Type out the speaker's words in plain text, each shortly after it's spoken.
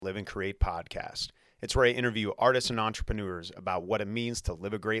Live and Create podcast. It's where I interview artists and entrepreneurs about what it means to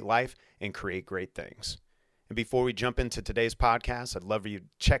live a great life and create great things. And before we jump into today's podcast, I'd love for you to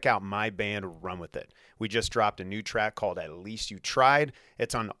check out my band, Run With It. We just dropped a new track called At Least You Tried.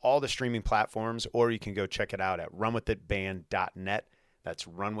 It's on all the streaming platforms, or you can go check it out at runwithitband.net. That's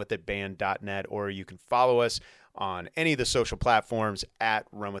runwithitband.net, or you can follow us on any of the social platforms at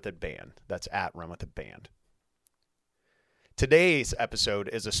runwithitband. That's at runwithitband. Today's episode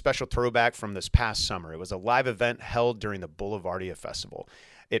is a special throwback from this past summer. It was a live event held during the Boulevardia Festival.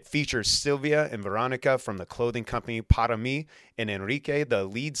 It features Sylvia and Veronica from the clothing company Para Mi and Enrique, the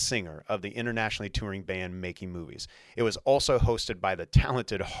lead singer of the internationally touring band Making Movies. It was also hosted by the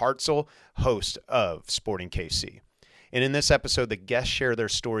talented Hartzell, host of Sporting KC. And in this episode, the guests share their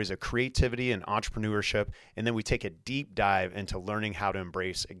stories of creativity and entrepreneurship, and then we take a deep dive into learning how to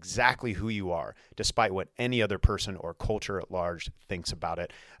embrace exactly who you are, despite what any other person or culture at large thinks about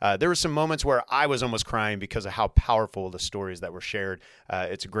it. There were some moments where I was almost crying because of how powerful the stories that were shared.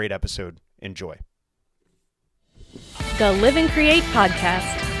 It's a great episode. Enjoy. The Live and Create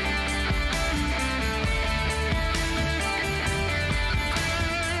podcast.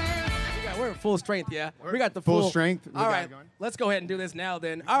 We're full strength, yeah. We got the full strength. All right, let's go ahead and do this now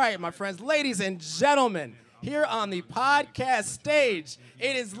then. All right, my friends, ladies and gentlemen, here on the podcast stage,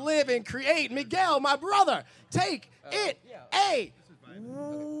 it is Live and Create. Miguel, my brother, take it away.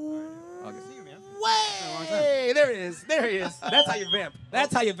 There it is. There he is. That's how you vamp.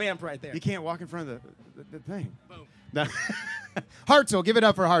 That's how you vamp right there. You can't walk in front of the thing. Boom. No. Hartzell, give it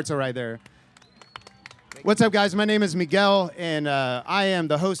up for Hartzell right there. What's up, guys? My name is Miguel, and I am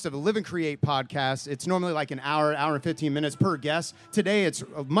the host of the Live and Create podcast. It's normally like an hour and 15 minutes per guest. Today, it's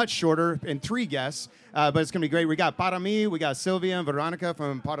much shorter and 3 guests, but it's going to be great. We got Para Mi, we got Sylvia and Veronica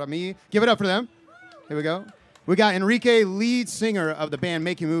from Para Mi. Give it up for them. Here we go. We got Enrique, lead singer of the band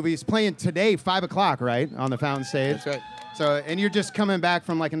Making Movies, playing today, 5 o'clock, right, on the Fountain Stage. That's right. So, and you're just coming back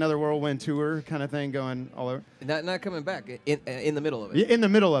from like another whirlwind tour kind of thing going all over? Not coming back, in the middle of it. Yeah, in the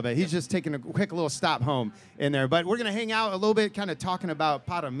middle of it. He's just taking a quick little stop home in there. But we're going to hang out a little bit kind of talking about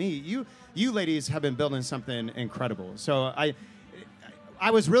Para Mi. You ladies have been building something incredible. So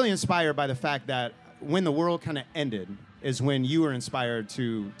I was really inspired by the fact that when the world kind of ended is when you were inspired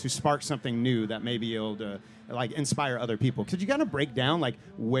to spark something new that may be able to like inspire other people. Could you kind of break down like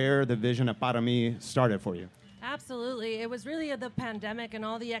where the vision of Para Mi started for you? Absolutely. It was really the pandemic and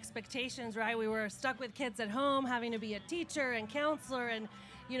all the expectations, right? We were stuck with kids at home, having to be a teacher and counselor and,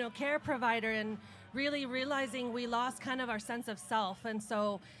 care provider, and really realizing we lost kind of our sense of self. And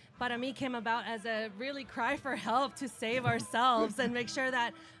so Para Mi came about as a really cry for help to save ourselves and make sure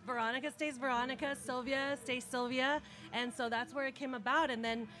that Veronica stays Veronica, Sylvia stays Sylvia. And so that's where it came about. And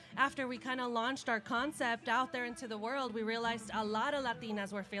then after we kind of launched our concept out there into the world, we realized a lot of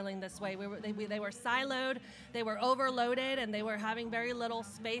Latinas were feeling this way. They were siloed, they were overloaded, and they were having very little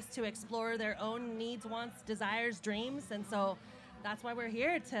space to explore their own needs, wants, desires, dreams. And so that's why we're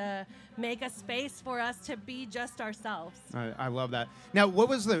here, to make a space for us to be just ourselves. I love that. Now, what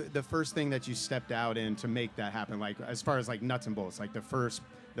was the first thing that you stepped out in to make that happen? Like, as far as like nuts and bolts, like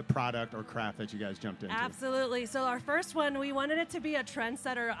the product or craft that you guys jumped into? Absolutely. So our first one, we wanted it to be a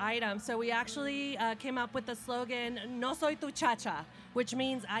trendsetter item. So we actually came up with the slogan, "No soy tu chacha," which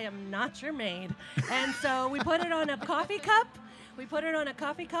means I am not your maid. And so we put it on a coffee cup. We put it on a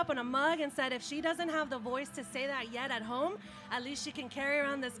coffee cup and a mug and said, if she doesn't have the voice to say that yet at home, at least she can carry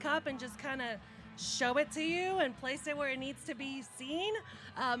around this cup and just kind of show it to you and place it where it needs to be seen,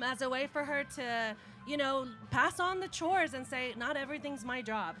 as a way for her to, pass on the chores and say, not everything's my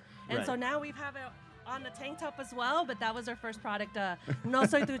job. And Right. So now we have it on the tank top as well, but that was our first product, No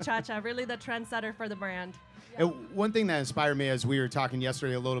Soy Tu Chacha, really the trendsetter for the brand. And one thing that inspired me as we were talking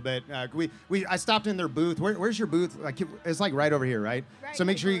yesterday a little bit, I stopped in their booth. Where's your booth? Like, it's like right over here, right? So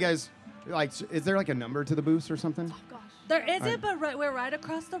make sure you guys, like, is there like a number to the booths or something? Oh, gosh. There isn't, but we're right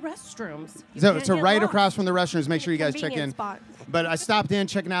across the restrooms. So right across from the restrooms, make sure you guys check in. Spot. But I stopped in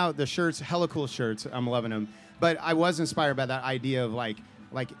checking out the shirts, hella cool shirts. I'm loving them. But I was inspired by that idea of like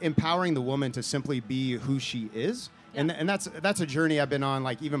empowering the woman to simply be who she is. Yeah. And that's a journey I've been on,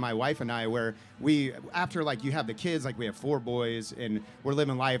 like even my wife and I, where we, after like you have the kids, like we have 4 boys and we're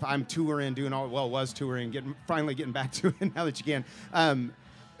living life. I'm touring, was touring, finally getting back to it now that you can.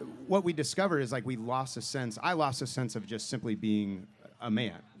 What we discovered is like I lost a sense of just simply being a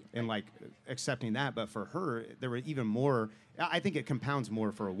man and like accepting that. But for her, there were even more. I think it compounds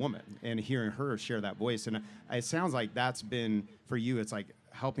more for a woman and hearing her share that voice. And it sounds like that's been for you. It's like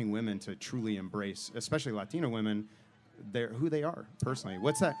helping women to truly embrace, especially Latina women, who they are personally.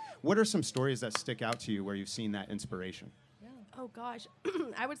 What are some stories that stick out to you where you've seen that inspiration? Oh gosh,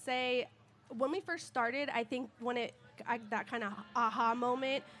 I would say when we first started, I think that kind of aha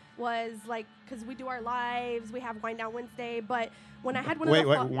moment was like, because we do our lives, we have Wind Down Wednesday, but when I had one Wait,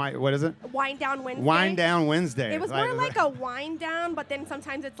 of the what is it? Wind Down Wednesday. Wind Down Wednesday. It was more like a wind down, but then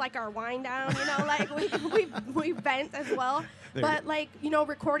sometimes it's like our wind down, like we vent as well. But like,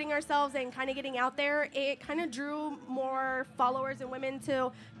 recording ourselves and kind of getting out there, it kind of drew more followers and women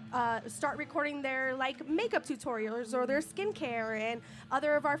to start recording their like makeup tutorials or their skincare, and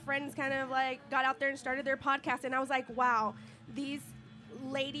other of our friends kind of like got out there and started their podcast, and I was like, wow, these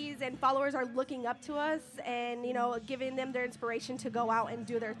ladies and followers are looking up to us and giving them their inspiration to go out and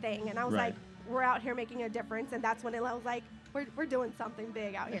do their thing. And I was like, we're out here making a difference, and that's when I was like, we're doing something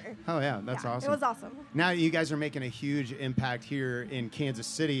big out here. Oh yeah, that's awesome. It was awesome. Now you guys are making a huge impact here in Kansas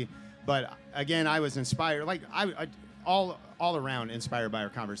City, but again, I was inspired, like I all around inspired by our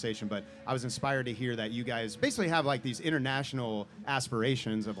conversation, but I was inspired to hear that you guys basically have like these international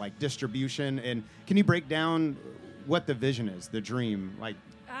aspirations of like distribution. And can you break down what the vision is, the dream, like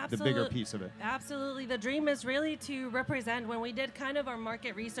the bigger piece of it? Absolutely. The dream is really to represent. When we did kind of our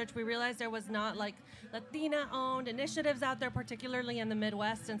market research, we realized there was not like Latina-owned initiatives out there, particularly in the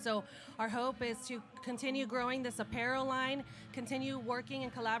Midwest. And so our hope is to continue growing this apparel line, continue working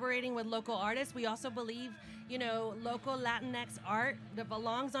and collaborating with local artists. We also believe, local Latinx art that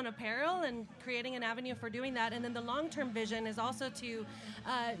belongs on apparel, and creating an avenue for doing that. And then the long-term vision is also to,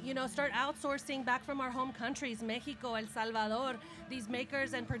 start outsourcing back from our home countries, Mexico, El Salvador, these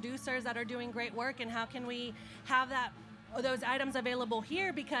makers and producers that are doing great work, and how can we have those items available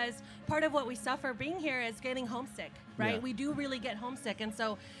here, because part of what we suffer being here is getting homesick, right? Yeah. We do really get homesick, and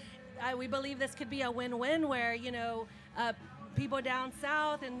so we believe this could be a win-win where, people down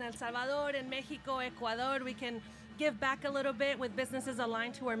south in El Salvador, in Mexico, Ecuador, we can give back a little bit with businesses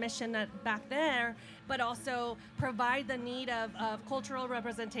aligned to our mission back there, but also provide the need of cultural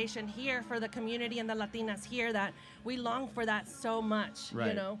representation here for the community and the Latinas here, that we long for that so much,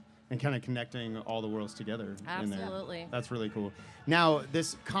 Right. And kind of connecting all the worlds together. Absolutely. In there. That's really cool. Now,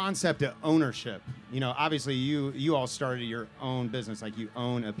 this concept of ownership, obviously you all started your own business, like you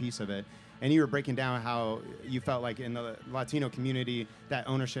own a piece of it. And you were breaking down how you felt like in the Latino community that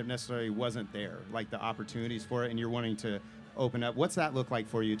ownership necessarily wasn't there, like the opportunities for it, and you're wanting to open up. What's that look like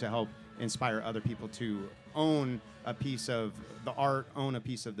for you to help inspire other people to own a piece of the art, own a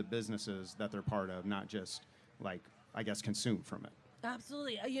piece of the businesses that they're part of, not just like, I guess, consume from it?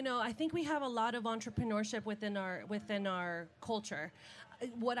 Absolutely. I think we have a lot of entrepreneurship within our culture.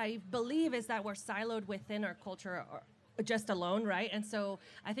 What I believe is that we're siloed within our culture just alone, right? And so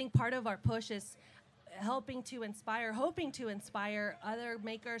I think part of our push is hoping to inspire other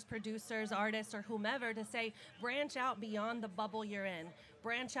makers, producers, artists, or whomever to say, branch out beyond the bubble you're in.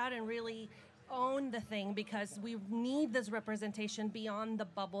 Branch out and really own the thing, because we need this representation beyond the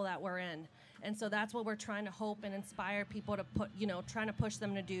bubble that we're in. And so that's what we're trying to hope and inspire people to trying to push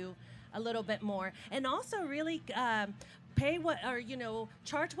them to do a little bit more. And also really pay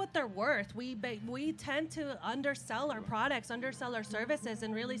charge what they're worth. We tend to undersell our products, undersell our services,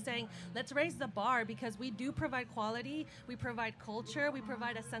 and really saying, let's raise the bar, because we do provide quality, we provide culture, we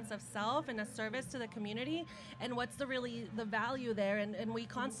provide a sense of self and a service to the community. And what's the value there? And we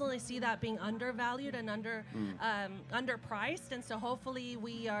constantly see that being undervalued and underpriced. And so hopefully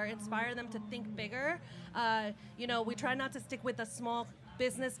we inspire them to think bigger. We try not to stick with a small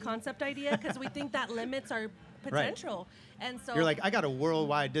business concept idea, because we think that limits our potential. Right. And so you're like, I got a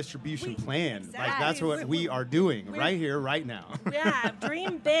worldwide distribution plan. Exactly. Like that's what we are doing right here, right now. Yeah,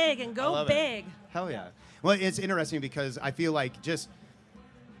 dream big and go big. Hell yeah. Well, it's interesting because I feel like just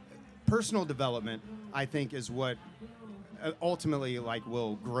personal development, I think, is what ultimately like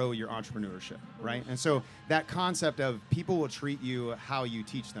will grow your entrepreneurship, right? And so that concept of people will treat you how you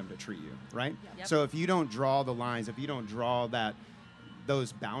teach them to treat you, right? Yep. So if you don't draw the lines, if you don't draw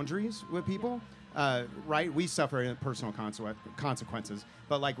those boundaries with people, right, we suffer in personal consequences.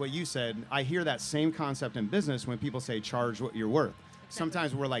 But like what you said, I hear that same concept in business when people say charge what you're worth. Exactly.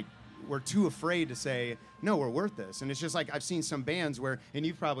 Sometimes we're too afraid to say, no, we're worth this. And it's just like, I've seen some bands where, and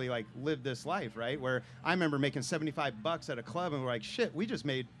you've probably like lived this life, right? Where I remember making $75 at a club and we're like, shit, we just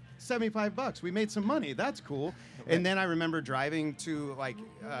made $75. We made some money. That's cool. And then I remember driving to like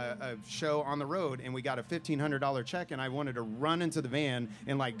a show on the road, and we got a $1,500 check, and I wanted to run into the van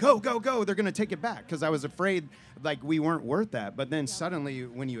and like, go, go, go. They're going to take it back, because I was afraid like we weren't worth that. But then suddenly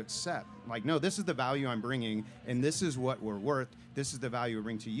when you accept, like, no, this is the value I'm bringing, and this is what we're worth. This is the value we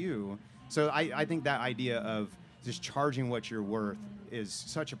bring to you. So I think that idea of just charging what you're worth is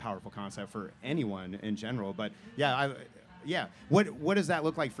such a powerful concept for anyone in general. But yeah, what does that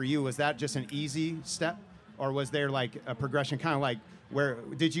look like for you? Was that just an easy step, or was there like a progression, kind of like where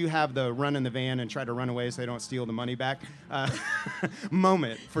did you have the run in the van and try to run away so they don't steal the money back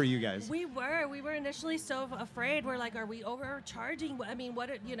moment for you guys? We were initially so afraid. We're like, are we overcharging? I mean,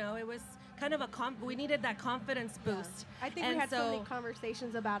 it was kind of we needed that confidence boost. I think we had so many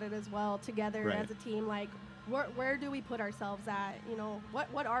conversations about it as well together Right. as a team. Like, where do we put ourselves at? You know,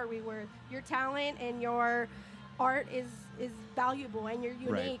 what are we worth? Your talent and your art is valuable, and you're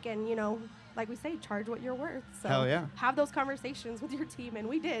unique, and you know, like we say, charge what you're worth. So Hell yeah. have those conversations with your team, and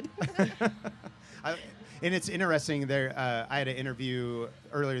we did. And it's interesting. There, I had an interview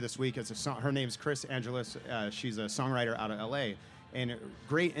earlier this week. Her name's Chris Angelis. She's a songwriter out of LA, and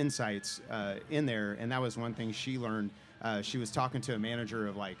great insights in there. And that was one thing she learned. She was talking to a manager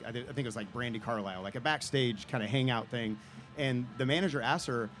of like I think it was like Brandy Carlisle, like a backstage kind of hangout thing. And the manager asked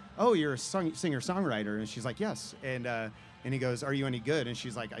her, "Oh, you're a singer-songwriter?" And she's like, "Yes." And he goes, "Are you any good?" And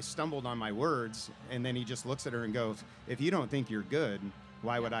she's like, "I stumbled on my words." And then he just looks at her and goes, "If you don't think you're good,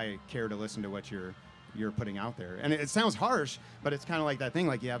 why would I care to listen to what you're putting out there?" And it sounds harsh, but it's kind of like that thing,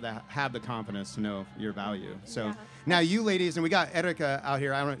 like you have to have the confidence to know your value. So Yeah. now you ladies, and we got Erica out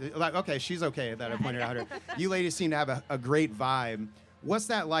here. Okay, she's okay that I pointed out her. You ladies seem to have a great vibe. What's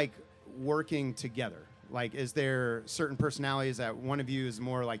that like working together? Like, is there certain personalities that one of you is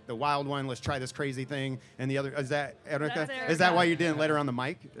more like the wild one, let's try this crazy thing, and the other, is that Erica? That's Erica. Is that why you didn't let her on the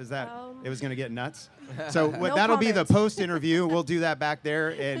mic? Is that it was going to get nuts? So No that'll be the comment. post-interview. We'll do that back there,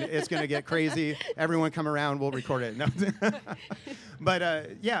 and it's going to get crazy. Everyone come around. We'll record it. No.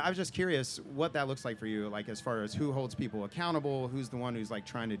 But, yeah, I was just curious what that looks like for you, like as far as who holds people accountable, who's the one who's, like,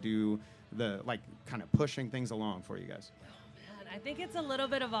 trying to do the, like, kind of pushing things along for you guys. I think it's a little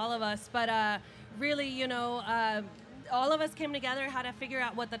bit of all of us, but really, you know, all of us came together how to figure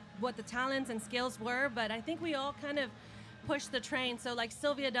out what the talents and skills were. But I think we all kind of pushed the train. So like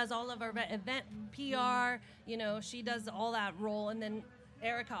Sylvia does all of our event PR, you know, she does all that role, and then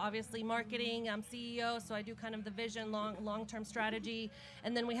Erica, obviously marketing. I'm CEO, so I do kind of the vision, long-term strategy.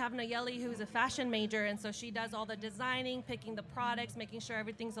 And then we have Nayeli, who's a fashion major, and so she does all the designing, picking the products, making sure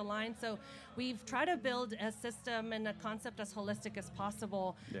everything's aligned. So we've tried to build a system and a concept as holistic as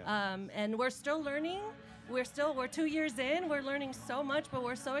possible. Yeah. And we're still learning. We're 2 years in. We're learning so much, but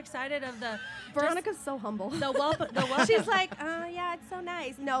we're so excited of the Veronica's so humble. the welcome. She's like, yeah, it's so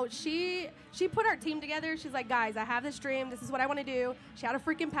nice. No, she put our team together. She's like, guys, I have this dream. This is what I want to do. She had a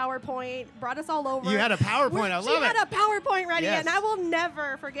freaking PowerPoint, brought us all over. You had a PowerPoint. I love it. She had a PowerPoint ready, Yes. and I will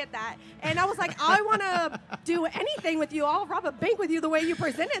never forget that. And I was like, I want to do anything with you. I'll rob a bank with you the way you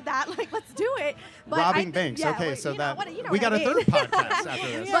presented that. Like, let's do it. But Robbing banks. Yeah, Okay, well, so you know that what- you know we what got I a mean. third podcast after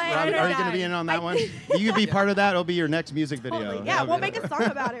this. But- Robbie, are you going to be in on that one? You can be part of that. It'll be your next music video. Totally. Yeah, we'll make a song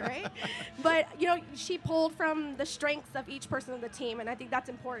about it, right? But, you know, she pulled from the strengths of each person of the team, and I think that's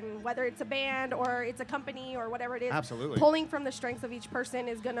important, whether it's a band or it's a company or whatever it is. Absolutely. Pulling from the strengths of each person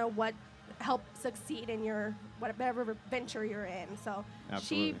is going to help succeed in your whatever venture you're in. So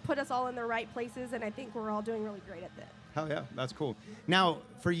Absolutely. she put us all in the right places, and I think we're all doing really great at that. Hell yeah, that's cool. Now,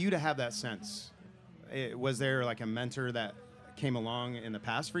 for you to have that sense, was there like a mentor that came along in the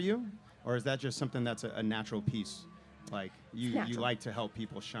past for you? Or is that just something that's a natural piece? Like you natural. like to help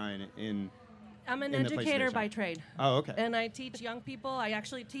people shine in I'm an in the place educator they by shine. trade. Oh, okay. And I teach young people. I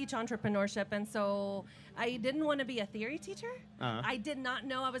actually teach entrepreneurship, and so I didn't want to be a theory teacher. Uh-huh. I did not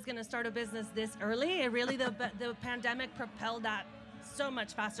know I was going to start a business this early. It really, the pandemic propelled that so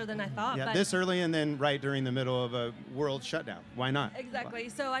much faster than I thought. Yeah, but this early and then right during the middle of a world shutdown. Why not? Exactly.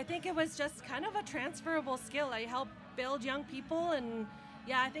 So I think it was just kind of a transferable skill. I help build young people, and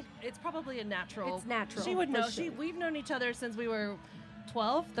yeah, I think it's probably a natural. It's natural, She would for know. sure. We've known each other since we were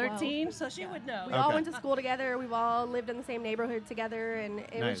 12, 13, so she would know. We all Okay. went to school together. We've all lived in the same neighborhood together, and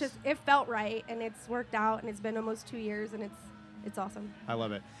it Nice. was just, it felt right, and it's worked out, and it's been almost 2 years, and it's awesome. I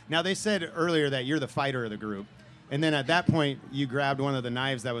love it. Now, they said earlier that you're the fighter of the group. And then at that point, you grabbed one of the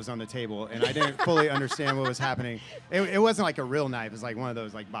knives that was on the table, and I didn't fully understand what was happening. It wasn't like a real knife. It was like one of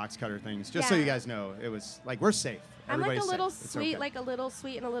those like box cutter things. Just so Yeah. you guys know, it was like, we're safe. I'm like a Everybody's little safe. It's sweet, okay. like a little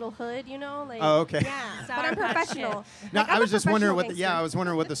sweet in a little hood, you know? Like, Oh, okay. Yeah, but Sour I'm Patch professional. Kid. No, Like, I I'm was a just wondering professional I gangster. was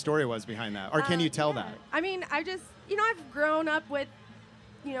wondering what the story was behind that. Or can you tell Yeah. that? I mean, I just, I've grown up with,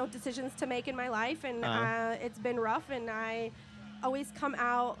 decisions to make in my life, and it's been rough, and I always come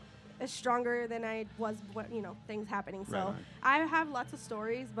out as stronger than I was, things happening. So Right on. I have lots of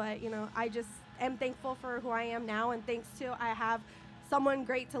stories, but, I just am thankful for who I am now, and thanks to I have someone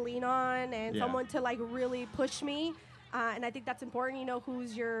great to lean on and Yeah. someone to, like, really push me. And I think that's important,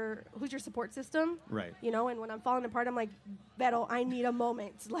 who's your support system. Right. And when I'm falling apart, I'm like, Vettel, I need a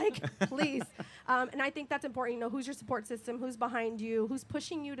moment. Like, please. And I think that's important. You know, who's your support system? Who's behind you? Who's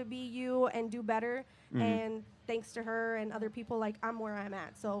pushing you to be you and do better? And thanks to her and other people, like, I'm where I'm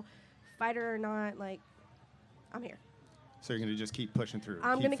at. So, fighter or not, like, I'm here. So you're going to just keep pushing through.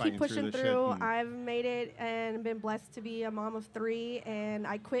 I'm going to keep fighting pushing this through. shit I've made it and been blessed to be a mom of 3. And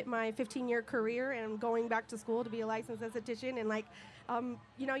I quit my 15-year career and I'm going back to school to be a licensed esthetician. And, like,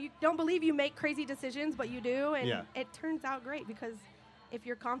 you know, you don't believe you make crazy decisions, but you do. And it turns out great because if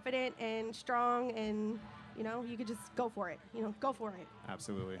you're confident and strong and, you know, you could just go for it. You know, go for it.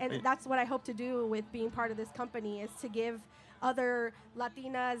 Absolutely. And that's what I hope to do with being part of this company, is to give other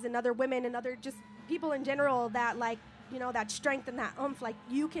Latinas and other women and other just people in general that, like, you know, that strength and that oomph. Like,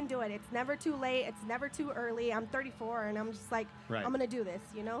 you can do it. It's never too late. It's never too early. I'm 34 and I'm just like, I'm going to do this,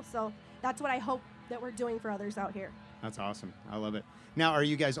 you know? So that's what I hope that we're doing for others out here. That's awesome. I love it. Now, are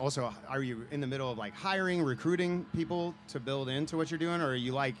you guys also, are you in the middle of like hiring, recruiting people to build into what you're doing, or are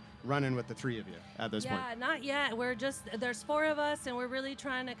you like running with the 3 of you at this point? Yeah, not yet. We're just, there's 4 of us, and we're really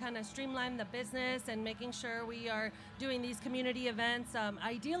trying to kind of streamline the business and making sure we are doing these community events.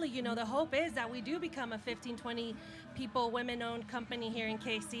 Ideally, you know, the hope is that we do become a 15, 20 people, women-owned company here in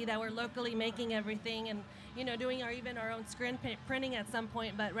KC, that we're locally making everything and, you know, doing even our own screen printing at some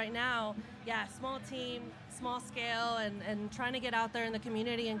point. But right now, yeah, small team, small scale, and trying to get out there in the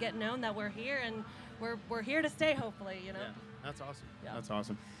community and get known that we're here, and we're here to stay, hopefully, you know. Yeah, that's awesome. Yeah. That's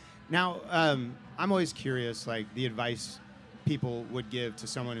awesome. Now, I'm always curious, like, the advice people would give to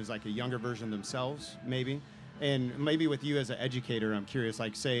someone who's like a younger version of themselves, maybe. And maybe with you as an educator, I'm curious,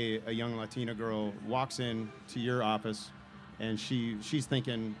 like, say a young Latina girl walks in to your office and she's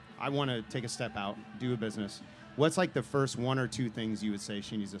thinking, I want to take a step out, do a business. What's like the first 1 or 2 things you would say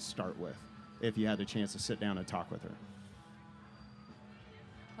she needs to start with if you had the chance to sit down and talk with her?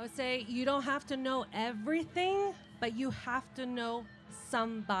 I would say you don't have to know everything, but you have to know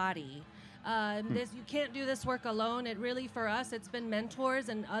somebody. You can't do this work alone. It really, for us, it's been mentors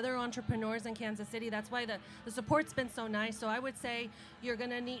and other entrepreneurs in Kansas City. That's why the support's been so nice. So I would say you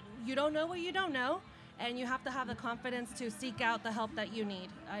don't know what you don't know, and you have to have the confidence to seek out the help that you need.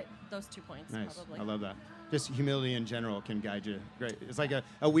 Those 2 points, Nice. probably. I love that. Just humility in general can guide you. Great. It's like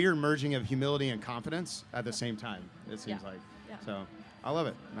a weird merging of humility and confidence at the same time, it seems like. Yeah. So I love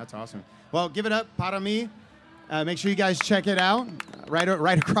it. That's awesome. Well, give it up, Para Mi. Make sure you guys check it out, right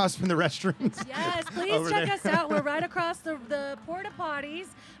across from the restrooms. Yes, please check us out. We're right across the porta potties,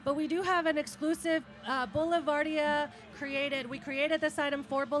 but we do have an exclusive Boulevardia created. We created this item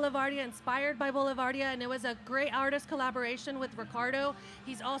for Boulevardia, inspired by Boulevardia, and it was a great artist collaboration with Ricardo.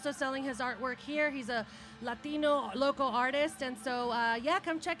 He's also selling his artwork here. He's a Latino local artist, and so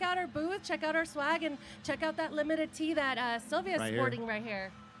come check out our booth, check out our swag, and check out that limited tee that Sylvia is sporting right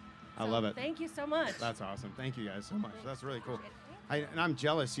here. I love it. Thank you so much. That's awesome. Thank you guys so much. That's really cool. And I'm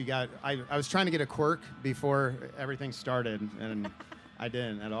jealous you got, I was trying to get a quirk before everything started, and I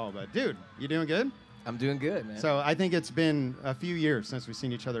didn't at all. But, dude, you doing good? I'm doing good, man. So I think it's been a few years since we've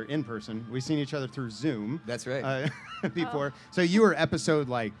seen each other in person. We've seen each other through Zoom. That's right. Before. So you were episode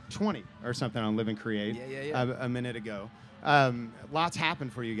like 20 or something on Live and Create a minute ago. Lots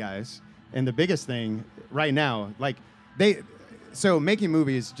happened for you guys. And the biggest thing right now, like so Making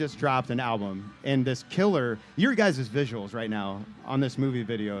Movies just dropped an album, and this killer, your guys' visuals right now on this movie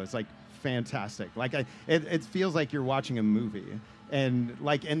video is like fantastic. Like it feels like you're watching a movie. And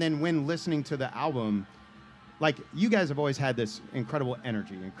then when listening to the album, like, you guys have always had this incredible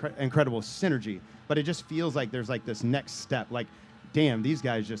energy, incredible synergy, but it just feels like there's like this next step. Like, damn, these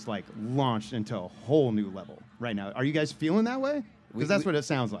guys just like launched into a whole new level right now. Are you guys feeling that way? Because that's what it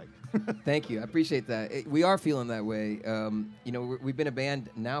sounds like. Thank you. I appreciate that. We are feeling that way. You know, we've been a band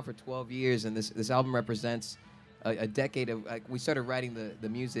now for 12 years, and this album represents a decade of, like, we started writing the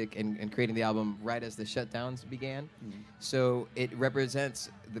music and creating the album right as the shutdowns began. So it represents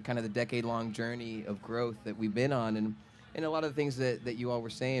the kind of the decade-long journey of growth that we've been on, and a lot of the things that you all were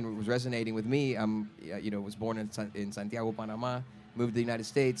saying was resonating with me. Was born in Santiago, Panama, moved to the United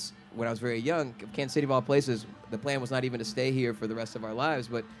States when I was very young. Kansas City, of all places, the plan was not even to stay here for the rest of our lives,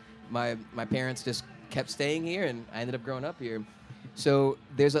 but my parents just kept staying here, and I ended up growing up here. So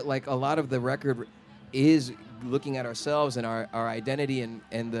there's a lot of the record is looking at ourselves and our identity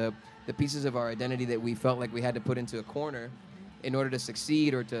and the pieces of our identity that we felt like we had to put into a corner in order to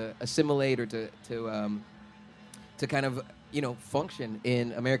succeed or to assimilate or to kind of, function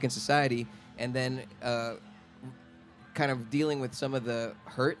in American society, and then kind of dealing with some of the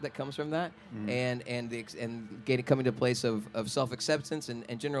hurt that comes from that, and coming to a place of self-acceptance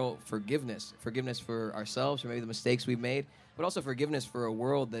and general forgiveness for ourselves, for maybe the mistakes we've made, but also forgiveness for a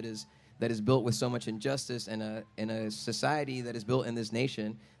world that that is built with so much injustice, and a society that is built in this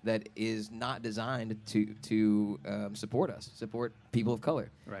nation that is not designed to support people of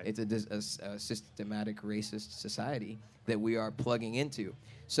color. Right. It's a systematic racist society that we are plugging into.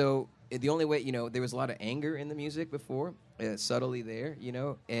 So the only way, there was a lot of anger in the music before, subtly there,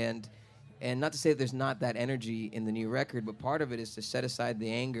 and not to say that there's not that energy in the new record, but part of it is to set aside the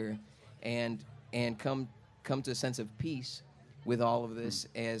anger and come to a sense of peace with all of this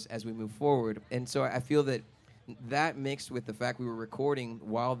as we move forward. And so I feel that mixed with the fact we were recording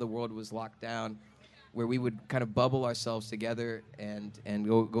while the world was locked down, where we would kind of bubble ourselves together and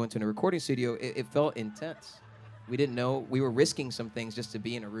go into a recording studio, it felt intense. We didn't know. We were risking some things just to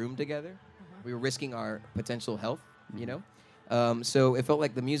be in a room together. We were risking our potential health, So it felt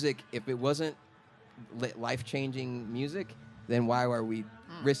like the music, if it wasn't life-changing music, then why are we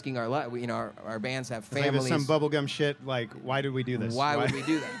risking our life? Our bands have families. Like some bubblegum shit. Like, why did we do this? Why would we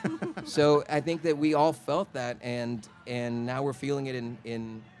do that? So I think that we all felt that, and now we're feeling it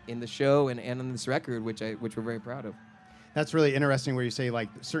in the show and in this record, which we're very proud of. That's really interesting where you say like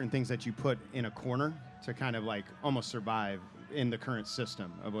certain things that you put in a corner to kind of like almost survive in the current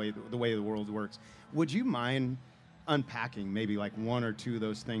system of the way the world works. Would you mind unpacking maybe like one or two of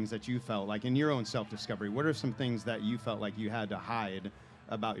those things that you felt like in your own self-discovery? What are some things that you felt like you had to hide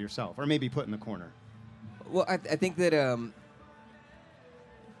about yourself or maybe put in the corner? Well, I think that,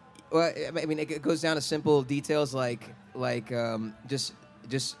 it goes down to simple details like just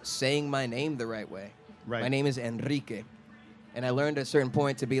saying my name the right way. Right. My name is Enrique. And I learned at a certain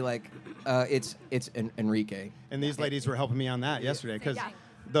point to be like, it's Enrique. And these ladies were helping me on that yesterday because Yeah.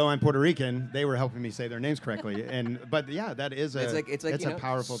 though I'm Puerto Rican, they were helping me say their names correctly. But yeah, that is It's like a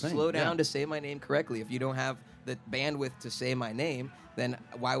powerful thing. Slow down Yeah. to say my name correctly. If you don't have the bandwidth to say my name, then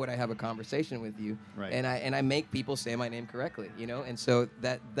why would I have a conversation with you? Right. And I make people say my name correctly, And so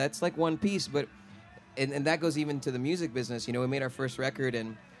that's like one piece, but and that goes even to the music business. We made our first record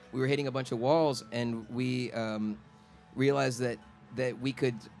and we were hitting a bunch of walls, and we realized that we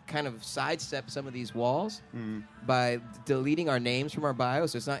could kind of sidestep some of these walls by deleting our names from our bio.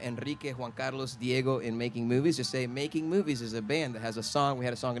 So it's not Enrique, Juan Carlos, Diego in Making Movies. Just say Making Movies is a band that has a song. We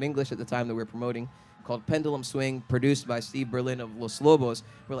had a song in English at the time that we were promoting called Pendulum Swing, produced by Steve Berlin of Los Lobos.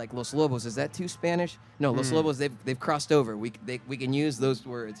 We're like, Los Lobos, is that too Spanish? No, Los Lobos, they've crossed over. We can use those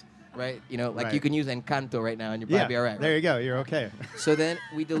words, right? Right. You can use Encanto right now and you'll probably be all right. There you go. You're okay. So then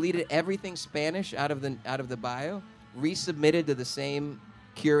we deleted everything Spanish out of the bio, resubmitted to the same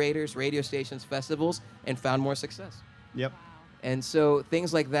curators, radio stations, festivals, and found more success. Yep. And so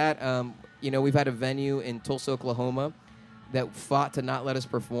things like that, we've had a venue in Tulsa, Oklahoma that fought to not let us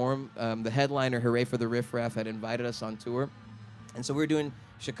perform. The headliner, Hooray for the Riff Raff, had invited us on tour. And so we were doing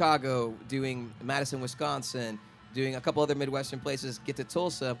Chicago, doing Madison, Wisconsin, doing a couple other Midwestern places, get to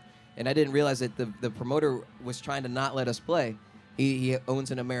Tulsa, and I didn't realize that the promoter was trying to not let us play. He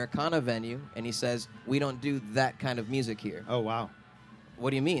owns an Americana venue, and he says, we don't do that kind of music here. Oh, wow. What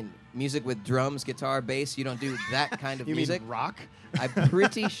do you mean? Music with drums, guitar, bass? You don't do that kind of You music? mean rock? I'm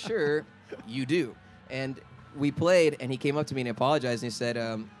pretty sure you do. And we played, and he came up to me and apologized, and he said,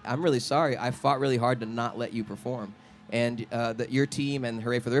 I'm really sorry. I fought really hard to not let you perform. And your team and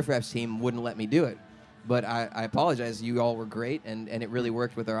Hooray for the Riff Raff's team wouldn't let me do it. But I apologize. You all were great, and it really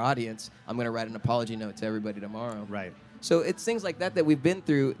worked with our audience. I'm going to write an apology note to everybody tomorrow. Right. So it's things like that we've been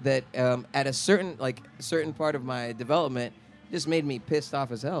through that at a certain part of my development just made me pissed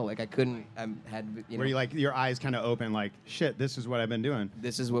off as hell. Like I couldn't, Were you like your eyes kind of open, like shit? This is what I've been doing.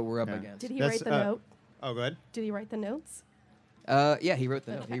 This is what we're up Yeah. against. Did he That's, write the note? Oh, good. Did he write the notes? Yeah, he wrote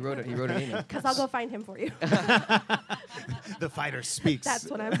the note. He wrote an email. Because I'll go find him for you. The fighter speaks. That's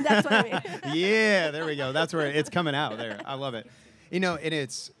what I mean. Yeah, there we go. That's where it's coming out there. I love it. And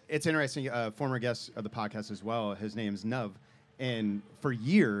it's interesting. Former guest of the podcast as well. His name's Nav, and for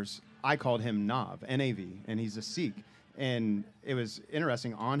years I called him Nav, N-A-V, and he's a Sikh. And it was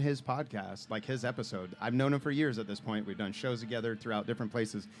interesting on his podcast, like his episode. I've known him for years at this point. We've done shows together throughout different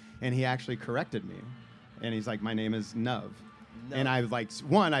places, and he actually corrected me, and he's like, "My name is Nav." And I was like,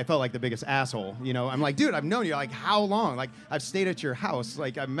 I felt like the biggest asshole. I'm like, dude, I've known you like how long? Like I've stayed at your house.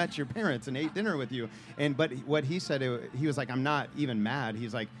 Like I've met your parents and ate dinner with you. But what he said, he was like, I'm not even mad.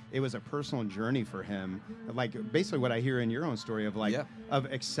 He's like, it was a personal journey for him. Like basically what I hear in your own story of like, of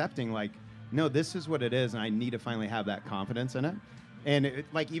accepting like, no, this is what it is. And I need to finally have that confidence in it. And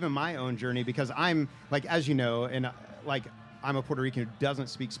like even my own journey, because I'm like, as you know, and like, I'm a Puerto Rican who doesn't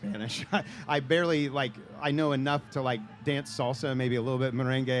speak Spanish. I barely, I know enough to, dance salsa, maybe a little bit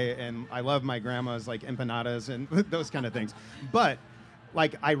merengue, and I love my grandma's, empanadas and those kind of things. But,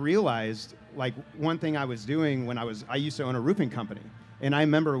 I realized, one thing I was doing when I used to own a roofing company, And I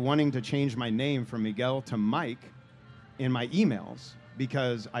remember wanting to change my name from Miguel to Mike in my emails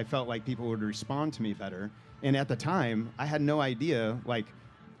because I felt like people would respond to me better. And at the time, I had no idea like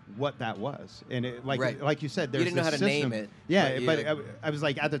what that was. And it, like you said, there's you didn't know how this to system. name it. Yeah, but I was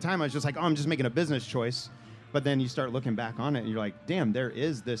like, at the time, I was just like, oh, I'm just making a business choice. But then you start looking back on it, and you're like, damn, there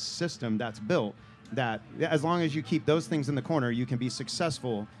is this system that's built that as long as you keep those things in the corner, you can be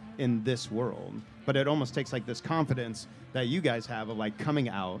successful in this world. But it almost takes like this confidence that you guys have of like coming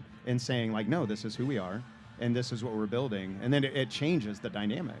out and saying like, no, this is who we are and this is what we're building. And then it changes the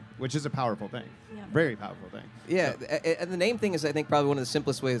dynamic, which is a powerful thing. Yeah. Very powerful thing. Yeah, and the name thing is, I think, probably one of the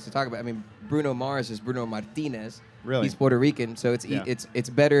simplest ways to talk about it. I mean, Bruno Mars is Bruno Martinez. Really? He's Puerto Rican, so it's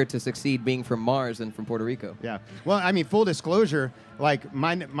better to succeed being from Mars than from Puerto Rico. Yeah. Well, I mean, full disclosure, like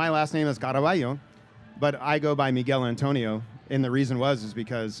my last name is Caraballo, but I go by Miguel Antonio, and the reason is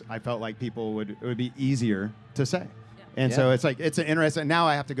because I felt like it would be easier to say. And so it's like, it's an interesting, now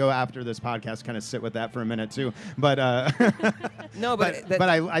I have to go after this podcast, kind of sit with that for a minute too. But, no, but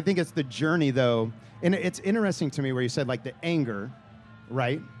I think it's the journey though. And it's interesting to me where you said like the anger,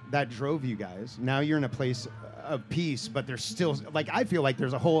 right? That drove you guys. Now you're in a place of peace, but there's still, like, I feel like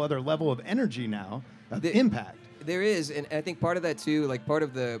there's a whole other level of energy now, of impact. There is. And I think part of that too, like part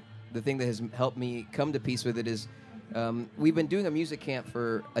of the thing that has helped me come to peace with it is, we've been doing a music camp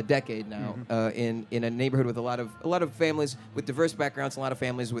for a decade now, in a neighborhood with a lot of families with diverse backgrounds, a lot of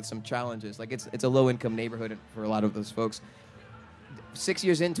families with some challenges. Like it's a low-income neighborhood for a lot of those folks. 6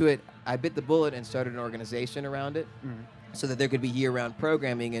 years into it, I bit the bullet and started an organization around it, so that there could be year-round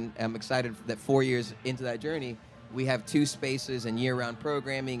programming. And I'm excited that 4 years into that journey, we have 2 spaces and year-round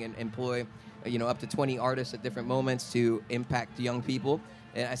programming and employ, up to 20 artists at different moments to impact young people.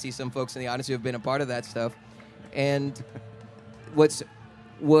 And I see some folks in the audience who have been a part of that stuff. And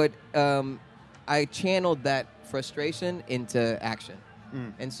I channeled that frustration into action.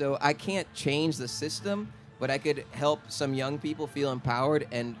 And so I can't change the system, but I could help some young people feel empowered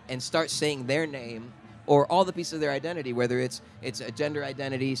and start saying their name or all the pieces of their identity, whether it's a gender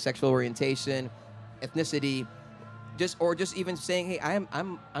identity, sexual orientation, ethnicity, just even saying, hey,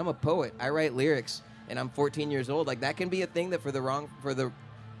 I'm a poet. I write lyrics and I'm 14 years old. Like that can be a thing that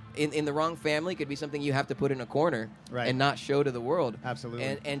in the wrong family could be something you have to put in a corner and not show to the world.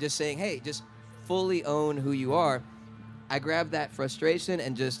 Absolutely. And just saying, hey, just fully own who you are. I grabbed that frustration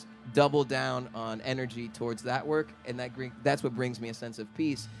and just double down on energy towards that work, and that's what brings me a sense of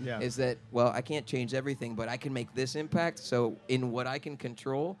peace. Yeah. Is that, well, I can't change everything, but I can make this impact. So in what I can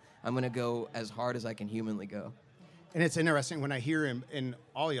control, I'm going to go as hard as I can humanly go. And it's interesting when I hear in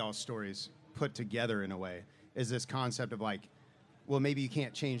all y'all's stories put together in a way is this concept of like, well, maybe you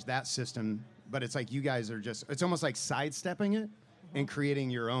can't change that system, but it's like you guys are just, it's almost like sidestepping it and creating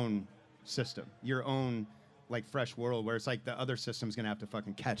your own system, your own like fresh world where it's like the other system's going to have to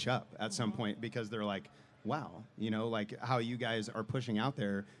fucking catch up at some point because they're like, wow, like how you guys are pushing out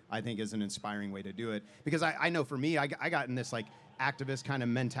there, I think is an inspiring way to do it. Because I know for me, I got in this like activist kind of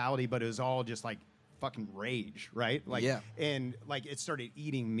mentality, but it was all just like fucking rage, right? Like, yeah. And like it started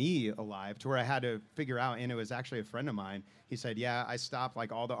eating me alive to where I had to figure out, and it was actually a friend of mine. He said, yeah, I stopped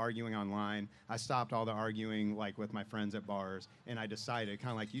like all the arguing online. I stopped all the arguing like with my friends at bars, and I decided,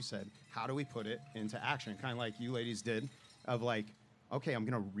 kind of like you said, how do we put it into action? Kind of like you ladies did, of like, okay, I'm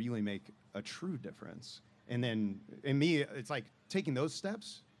gonna really make a true difference. And then in me, it's like taking those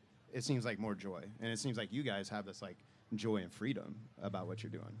steps, it seems like more joy. And it seems like you guys have this like joy and freedom about what you're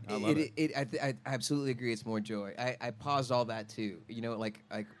doing. I love it. I absolutely agree. It's more joy. I paused all that too. Like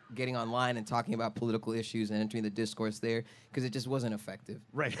getting online and talking about political issues and entering the discourse there because it just wasn't effective.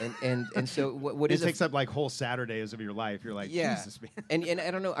 Right. And so what it takes up like whole Saturdays of your life. You're like, yeah. Jesus, man. And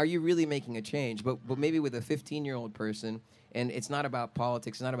I don't know. Are you really making a change? But maybe with a 15-year-old person, and it's not about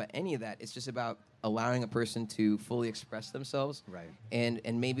politics. It's not about any of that. It's just about allowing a person to fully express themselves. Right.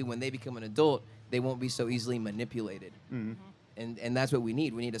 And maybe when they become an adult, they won't be so easily manipulated. Mm-hmm. And that's what we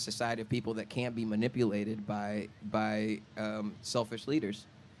need. We need a society of people that can't be manipulated by selfish leaders.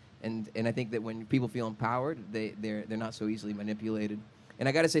 And I think that when people feel empowered, they're not so easily manipulated. And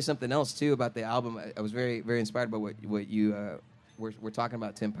I got to say something else too about the album. I was very, very inspired by what you were talking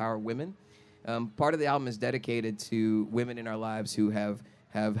about to empower women. Part of the album is dedicated to women in our lives who have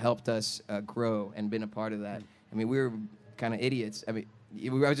helped us grow and been a part of that. I mean, we were kind of idiots. I mean, I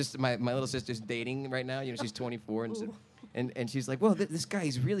was just my little sister's dating right now. She's 24, and she's like, well, this guy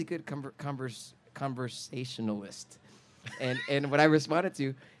is really good conversationalist. And what I responded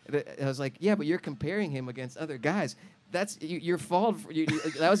to, I was like, yeah, but you're comparing him against other guys. that's your fault.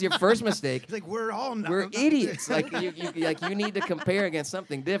 That was your first mistake. It's like we're idiots. Like you need to compare against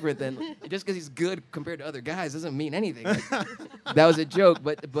something different than just because he's good compared to other guys doesn't mean anything. Like, that was a joke,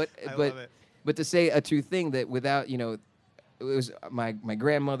 but I love it. but to say a true thing that without it was my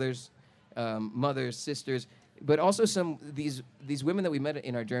grandmother's mothers, sisters, but also these women that we met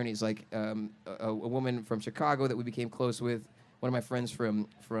in our journeys, like a woman from Chicago that we became close with. One of my friends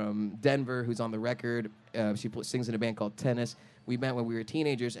from Denver, who's on the record, she sings in a band called Tennis. We met when we were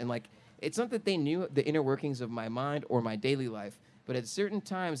teenagers, and like it's not that they knew the inner workings of my mind or my daily life, but at certain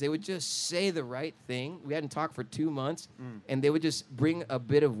times they would just say the right thing. We hadn't talked for 2 months, and they would just bring a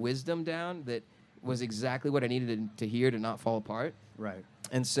bit of wisdom down that was exactly what I needed to hear to not fall apart. Right.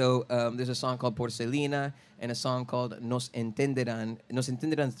 And so there's a song called Porcelina and a song called Nos Entenderán. Nos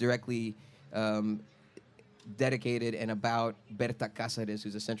Entenderán is directly dedicated and about Berta Cáceres,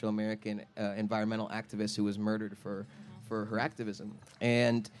 who's a Central American environmental activist who was murdered for her activism.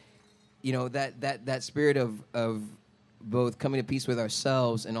 And that spirit of both coming to peace with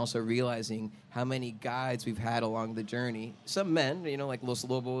ourselves and also realizing how many guides we've had along the journey. Some men, like Los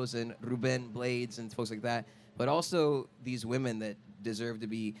Lobos and Ruben Blades and folks like that, but also these women that deserve to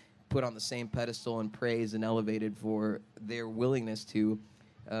be put on the same pedestal and praised and elevated for their willingness to,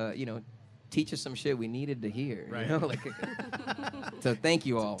 teach us some shit we needed to hear. Right. So thank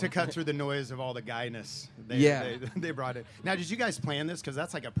you all. To cut through the noise of all the guyness they brought it. Now, did you guys plan this? Because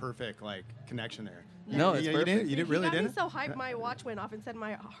that's like a perfect connection there. No, it's perfect. You really got me didn't? so hyped, my watch went off and said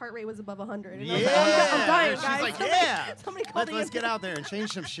my heart rate was above 100. And Yeah. I was like, I'm dying, She's guys. like, Somebody call let's the get out there and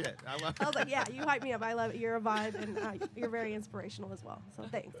change some shit. I was like, yeah, you hyped me up. I love it. You're a vibe, and you're very inspirational as well. So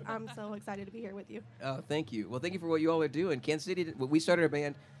thanks. I'm so excited to be here with you. Oh, thank you. Well, thank you for what you all are doing. Kansas City, we started our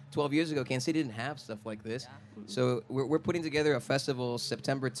band 12 years ago. Kansas City didn't have stuff like this. Yeah. So we're putting together a festival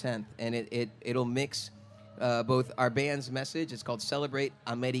September 10th, and it'll mix both our band's message. It's called Celebrate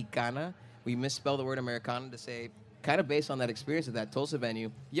Americana. We misspell the word Americana to say, kind of based on that experience at that Tulsa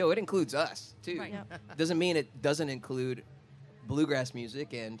venue, it includes us, too. Right. Yep. Doesn't mean it doesn't include bluegrass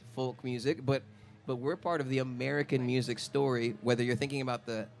music and folk music, but we're part of the American music story, whether you're thinking about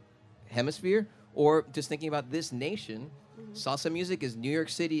the hemisphere or just thinking about this nation. Salsa music is New York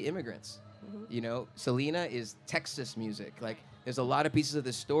City immigrants. Selena is Texas music. Like, there's a lot of pieces of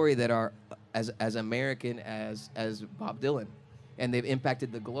the story that are as American as Bob Dylan, and they've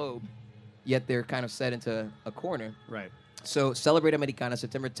impacted the globe, yet they're kind of set into a corner. Right. So Celebrate Americana,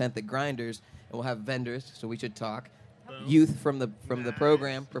 September 10th at Grinders, and we'll have vendors, so we should talk. Youth from the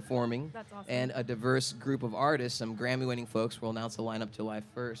program performing. That's awesome. And a diverse group of artists, some Grammy-winning folks. We'll announce the lineup July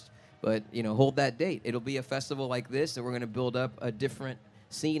 1st. But, hold that date. It'll be a festival like this, and we're going to build up a different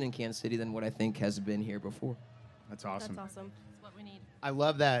scene in Kansas City than what I think has been here before. That's awesome. That's awesome. That's what we need. I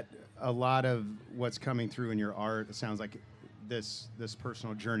love that a lot of what's coming through in your art, it sounds like this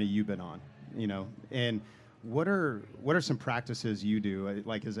personal journey you've been on, And what are some practices you do?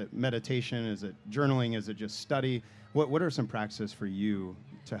 Like, is it meditation? Is it journaling? Is it just study? What are some practices for you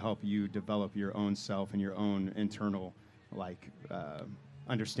to help you develop your own self and your own internal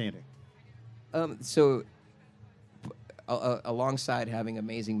understanding? So alongside having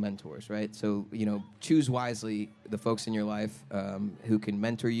amazing mentors, right? So, choose wisely the folks in your life who can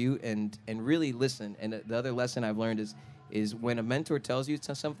mentor you and really listen. And the other lesson I've learned is when a mentor tells you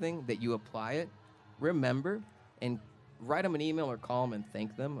something that you apply it, remember and write them an email or call them and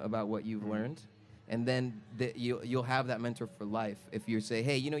thank them about what you've learned. And then you'll have that mentor for life. If you say,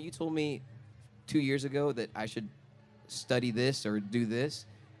 hey, you told me 2 years ago that I should study this or do this,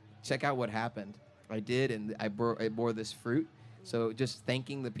 check out what happened. I did, and I bore this fruit. So just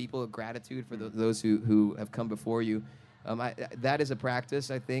thanking the people of gratitude for those who have come before you. That is a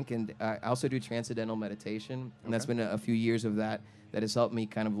practice, I think, and I also do transcendental meditation, and that's been a few years of that has helped me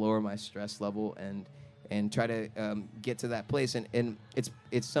kind of lower my stress level and try to get to that place. And it's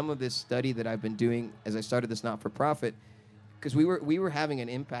some of this study that I've been doing as I started this not-for-profit, because we were having an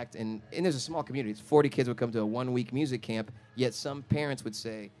impact, and there's a small community. It's 40 kids would come to a 1-week music camp, yet some parents would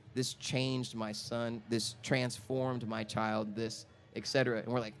say, this changed my son, this transformed my child, this, etc. And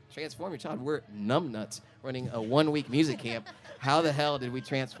we're like, transform your child? We're numbnuts running a 1-week music camp. How the hell did we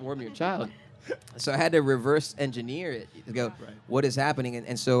transform your child? So I had to reverse engineer it to go, what is happening?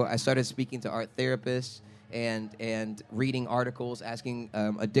 And so I started speaking to art therapists and reading articles, asking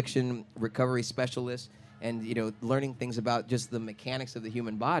addiction recovery specialists, and learning things about just the mechanics of the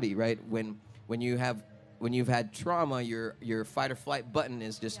human body, right? When you've had trauma, your fight or flight button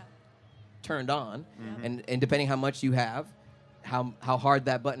is just turned on, and depending how much you have, how hard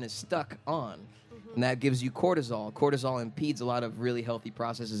that button is stuck on, and that gives you cortisol. Cortisol impedes a lot of really healthy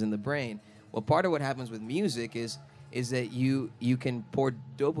processes in the brain. Well, part of what happens with music is is that you can pour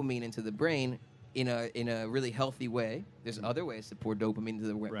dopamine into the brain in a really healthy way. There's other ways to pour dopamine into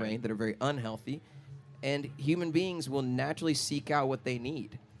the brain that are very unhealthy. And human beings will naturally seek out what they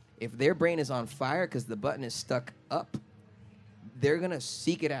need. If their brain is on fire because the button is stuck up, they're going to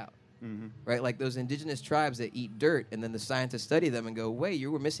seek it out. Right? Like those indigenous tribes that eat dirt, and then the scientists study them and go, wait,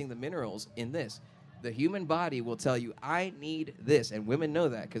 you were missing the minerals in this. The human body will tell you, I need this. And women know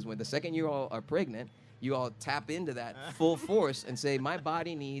that because when the second you all are pregnant, you all tap into that full force and say, my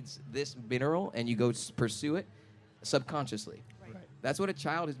body needs this mineral, and you go pursue it subconsciously. Right. That's what a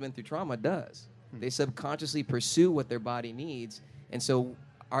child who's been through trauma does. They subconsciously pursue what their body needs. And so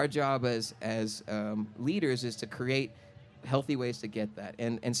our job as leaders is to create healthy ways to get that.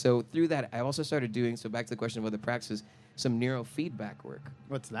 And so through that, I also started doing, so back to the question of other practices, some neurofeedback work.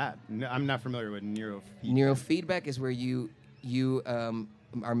 What's that? I'm not familiar with neurofeedback. Neurofeedback is where you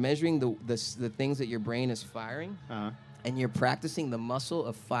are measuring the things that your brain is firing, and you're practicing the muscle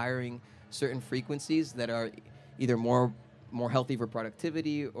of firing certain frequencies that are either more healthy for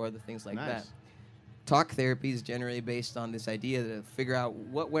productivity or other things like that. Talk therapy is generally based on this idea to figure out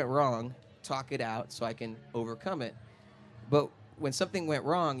what went wrong, talk it out so I can overcome it. But when something went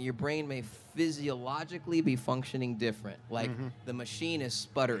wrong, your brain may physiologically be functioning different, like the machine is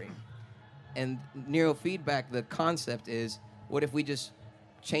sputtering. And neurofeedback, the concept is, what if we just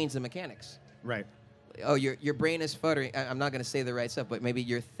change the mechanics? Right. Oh, your brain is sputtering. I'm not going to say the right stuff, but maybe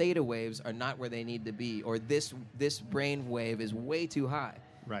your theta waves are not where they need to be, or this brain wave is way too high.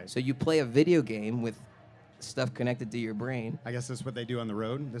 Right. So you play a video game with stuff connected to your brain. I guess that's what they do on the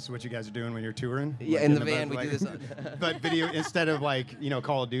road. This is what you guys are doing when you're touring. Yeah, like in the van we do this. But video instead of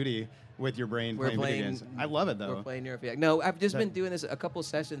Call of Duty with your brain playing video games. I love it though. We're playing neurofeedback. No, I've just been doing this a couple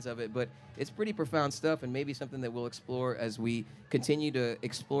sessions of it, but it's pretty profound stuff, and maybe something that we'll explore as we continue to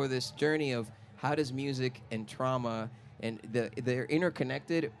explore this journey of how does music and trauma and they're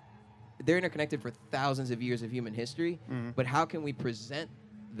interconnected. They're interconnected for thousands of years of human history, but how can we present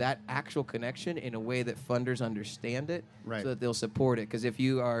that actual connection in a way that funders understand it so that they'll support it? Because if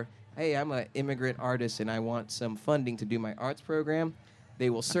you are, hey, I'm an immigrant artist and I want some funding to do my arts program, they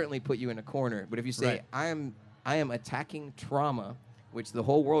will certainly put you in a corner. But if you say, I am attacking trauma, which the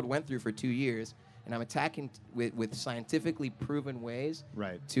whole world went through for 2 years, and I'm attacking with scientifically proven ways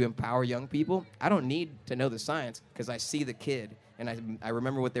to empower young people, I don't need to know the science because I see the kid. And I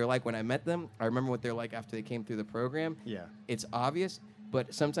remember what they're like when I met them. I remember what they're like after they came through the program. Yeah. It's obvious.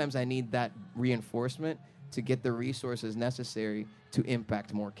 But sometimes I need that reinforcement to get the resources necessary to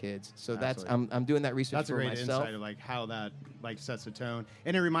impact more kids. So that's I'm doing that research for myself. That's a great insight of like how that like sets the tone.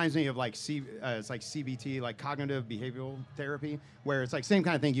 And it reminds me of like it's like CBT, like cognitive behavioral therapy, where it's like same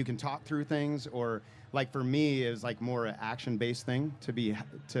kind of thing. You can talk through things, or like for me is like more an action-based thing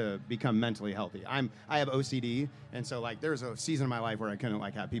to become mentally healthy. I have OCD, and so like there's a season of my life where I couldn't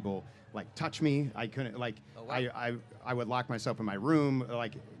like have people like touch me. I couldn't like I would lock myself in my room.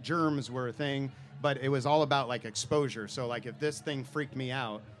 Like germs were a thing, but it was all about like exposure. So like if this thing freaked me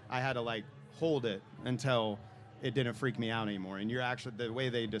out, I had to like hold it until it didn't freak me out anymore. And you're actually, the way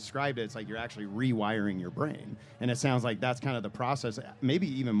they described it, it's like you're actually rewiring your brain. And it sounds like that's kind of the process, maybe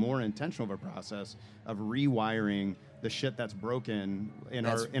even more intentional of a process of rewiring the shit that's broken in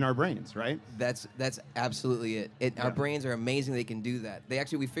our brains, right? That's absolutely it. Our brains are amazing. They can do that.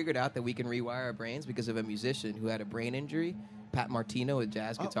 We figured out that we can rewire our brains because of a musician who had a brain injury, Pat Martino, a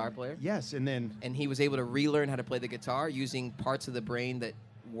jazz guitar player. Yes, and he was able to relearn how to play the guitar using parts of the brain that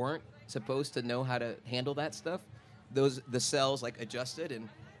weren't supposed to know how to handle that stuff. The cells like adjusted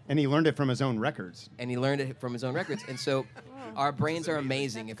and he learned it from his own records. And so our brains are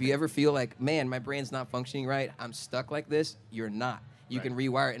amazing. If you ever feel like, man, my brain's not functioning right, I'm stuck like this, you're not. You can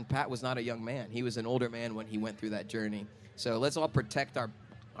rewire it. And Pat was not a young man. He was an older man when he went through that journey. So let's all protect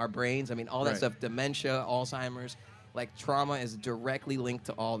our brains. I mean, all that stuff, dementia, Alzheimer's, like trauma is directly linked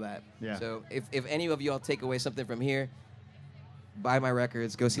to all that. Yeah. So if any of you all take away something from here, buy my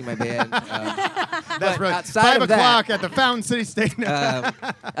records, go see my band. That's right. 5 o'clock at the Fountain City Stadium.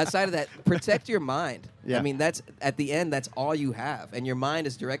 Outside of that, protect your mind. Yeah. I mean, that's at the end, that's all you have. And your mind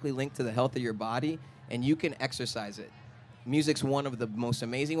is directly linked to the health of your body, and you can exercise it. Music's one of the most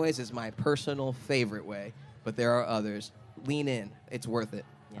amazing ways. It's my personal favorite way, but there are others. Lean in. It's worth it.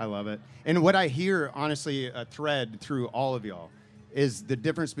 Yeah. I love it. And what I hear, honestly, a thread through all of y'all is the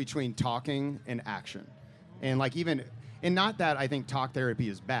difference between talking and action. And like even... And not that I think talk therapy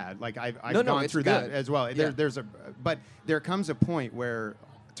is bad. Like I've gone through that as well. Yeah. But there comes a point where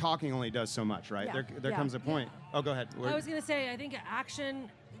talking only does so much, right? Yeah. There comes a point. Oh, go ahead. I was gonna say I think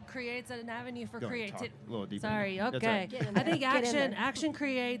action creates an avenue for creativity. A little deeper. Sorry. Okay. Right. I think action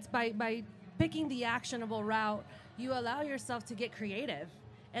creates by picking the actionable route, you allow yourself to get creative.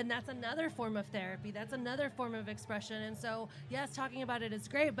 And that's another form of therapy. That's another form of expression. And so, yes, talking about it is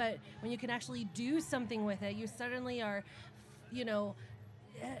great, but when you can actually do something with it, you certainly are, you know,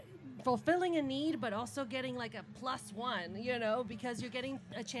 fulfilling a need, but also getting like a +1, you know, because you're getting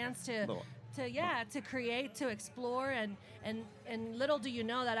a chance to create, to explore, and little do you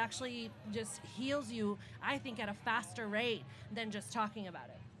know that actually just heals you, I think, at a faster rate than just talking about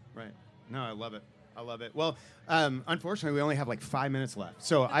it. Right. No, I love it. I love it. Well, unfortunately, we only have like 5 minutes left.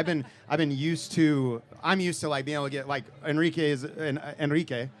 So I'm used to like being able to get like Enrique.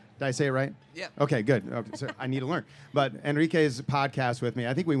 Did I say it right? Yeah. Okay, good. Okay, so I need to learn. But Enrique's podcast with me,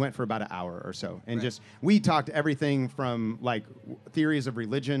 I think we went for about an hour or so. And we talked everything from like theories of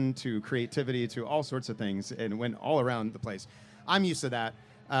religion to creativity to all sorts of things and went all around the place. I'm used to that.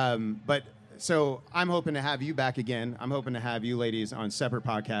 So I'm hoping to have you back again. I'm hoping to have you ladies on separate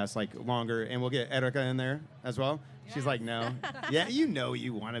podcasts, like longer, and we'll get Erica in there as well. Yeah. She's like, no. Yeah,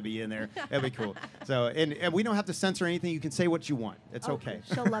 you want to be in there. That'd be cool. So, and we don't have to censor anything. You can say what you want. It's okay.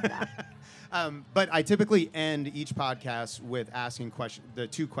 She'll love that. But I typically end each podcast with asking the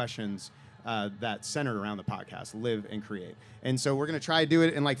 2 questions that center around the podcast, live and create. And so we're going to try to do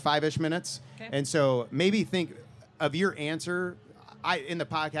it in like 5-ish minutes. Okay. And so maybe think of your answer. In the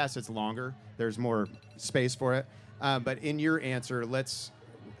podcast, it's longer. There's more space for it. But in your answer, let's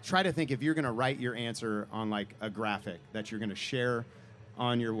try to think if you're going to write your answer on like a graphic that you're going to share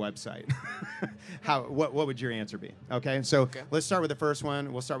on your website. What would your answer be? Okay, so let's start with the first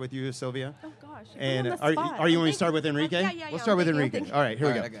one. We'll start with you, Sylvia. Oh gosh. And are you going to start with Enrique? Yeah. We'll start with Enrique. All right, here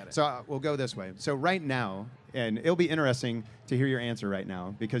we go. I got it. So we'll go this way. So right now, and it'll be interesting to hear your answer right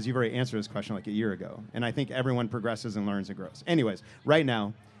now because you've already answered this question like a year ago. And I think everyone progresses and learns and grows. Anyways, right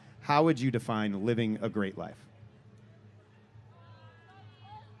now, how would you define living a great life?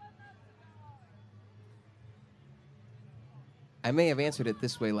 I may have answered it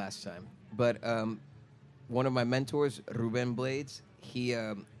this way last time, but one of my mentors, Ruben Blades, he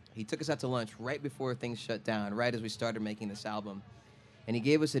took us out to lunch right before things shut down, right as we started making this album. And he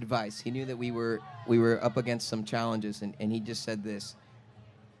gave us advice. He knew that we were up against some challenges, and he just said this: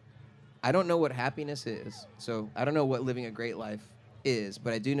 I don't know what happiness is, so I don't know what living a great life is,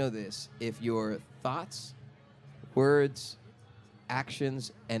 but I do know this: if your thoughts, words,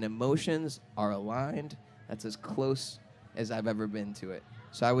 actions, and emotions are aligned, that's as close as I've ever been to it.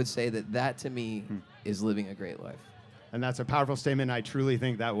 So I would say that to me is living a great life. And that's a powerful statement. I truly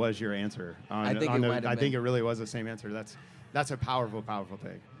think that was your answer. I think it really was the same answer. That's a powerful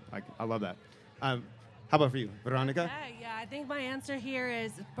thing. I love that. How about for you, Veronica? Yeah, I think my answer here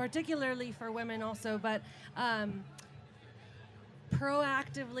is particularly for women also, but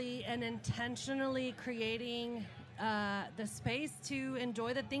proactively and intentionally creating the space to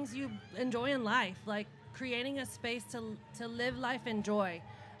enjoy the things you enjoy in life, like creating a space to live life in joy.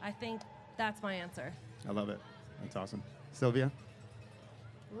 I think that's my answer. I love it. That's awesome. Sylvia?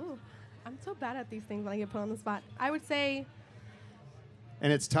 Ooh, I'm so bad at these things when I get put on the spot. I would say...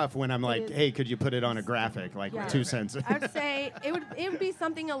 And it's tough when I'm like, hey, could you put it on a graphic, like 2 cents? I would say it would be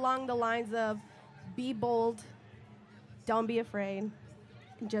something along the lines of be bold, don't be afraid,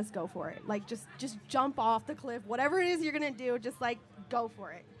 and just go for it. Like, just jump off the cliff. Whatever it is you're going to do, just, like, go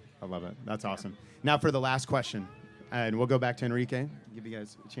for it. I love it. That's awesome. Now for the last question, and we'll go back to Enrique. Give you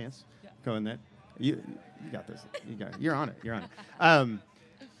guys a chance. Yeah. Go in there. You got this. You're on it. You're on it.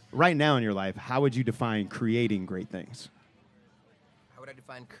 Right now in your life, how would you define creating great things? How would I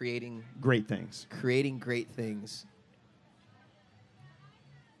define creating great things? Creating great things.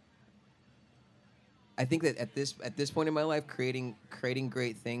 I think that at this point in my life, creating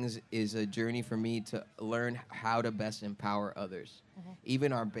great things is a journey for me to learn how to best empower others. Mm-hmm.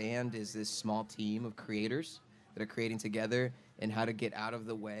 Even our band is this small team of creators that are creating together, and how to get out of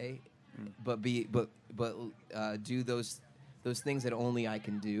the way, but do those things that only I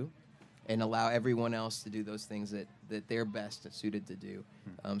can do, and allow everyone else to do those things that they're best suited to do.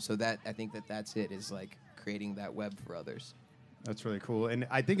 So that I think that's it, is like creating that web for others. That's really cool. And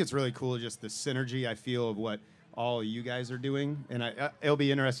I think it's really cool just the synergy I feel of what all you guys are doing. And it'll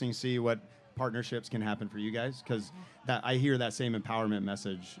be interesting to see what partnerships can happen for you guys, because I hear that same empowerment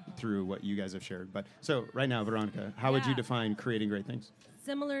message through what you guys have shared. But so right now, Veronica, how would you define creating great things?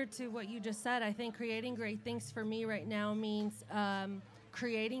 Similar to what you just said, I think creating great things for me right now means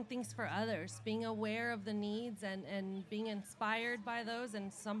creating things for others, being aware of the needs and being inspired by those,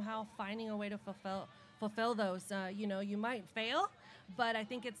 and somehow finding a way to fulfill those. You might fail, but I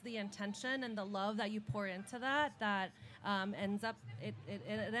think it's the intention and the love that you pour into that ends up it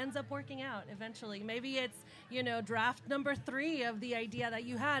ends up working out eventually. Maybe it's, draft number 3 of the idea that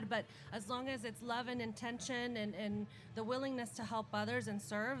you had, but as long as it's love and intention and the willingness to help others and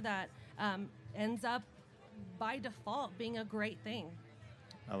serve, that ends up by default being a great thing.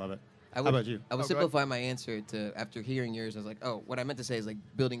 I love it. How about you? I would go simplify my answer to, after hearing yours, I was like, oh, what I meant to say is like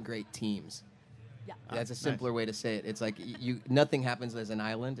building great teams. Yeah. That's a simpler way to say it. It's like nothing happens as an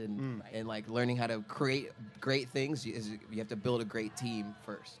island, and like learning how to create great things, you have to build a great team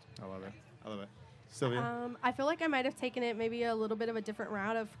first. I love it. Sylvia? I feel like I might have taken it maybe a little bit of a different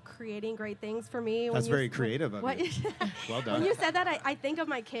route of creating great things for me. That's very creative of you. Well done. When you said that, I think of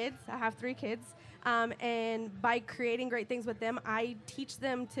my kids. I have 3 kids. And by creating great things with them, I teach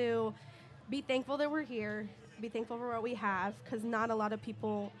them to be thankful that we're here, be thankful for what we have, because not a lot of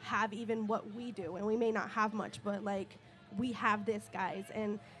people have even what we do. And we may not have much, but, like, we have this, guys.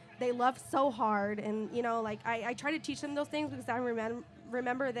 And they love so hard. And, I try to teach them those things because I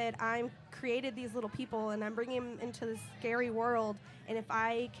remember that I'm created these little people and I'm bringing them into this scary world. And if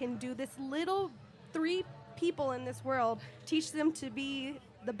I can do this little 3 people in this world, teach them to be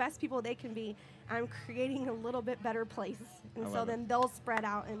the best people they can be, I'm creating a little bit better place. And so then they'll spread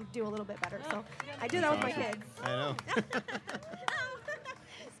out and do a little bit better. So I do that with my kids. I know. Good.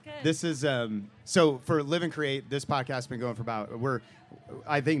 This is so for Live and Create. This podcast has been going for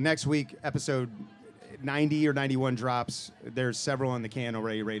I think next week episode 90 or 91 drops. There's several in the can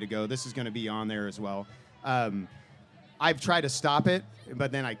already ready to go. This is going to be on there as well. I've tried to stop it,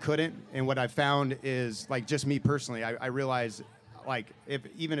 but then I couldn't. And what I found is, like, just me personally, I realize, like,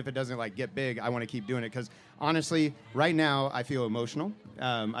 even if it doesn't like get big, I want to keep doing it because honestly, right now I feel emotional,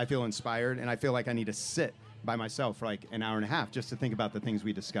 I feel inspired, and I feel like I need to sit by myself for like an hour and a half just to think about the things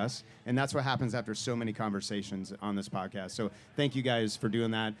we discuss. And that's what happens after so many conversations on this podcast. So thank you guys for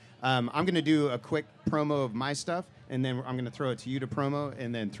doing that. I'm going to do a quick promo of my stuff, and then I'm going to throw it to you to promo,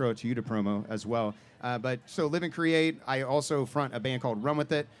 and then throw it to you to promo as well. But so Live and Create, I also front a band called Run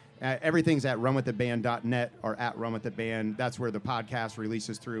With It. Everything's at runwithitband.net or at runwithitband. That's where the podcast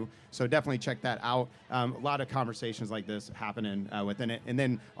releases through. So definitely check that out. A lot of conversations like this happening within it. And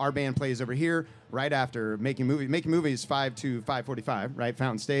then our band plays over here right after Making Movies. Making Movies 5 to 5:45, right?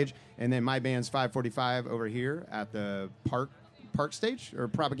 Fountain Stage. And then my band's 5:45 over here at the Park Stage or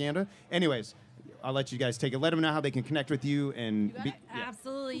Propaganda. Anyways, I'll let you guys take it. Let them know how they can connect with you.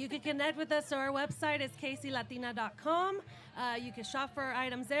 Absolutely. You can connect with us. So our website is kclatina.com. You can shop for our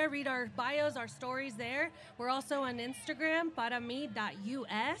items there, read our bios, our stories there. We're also on Instagram,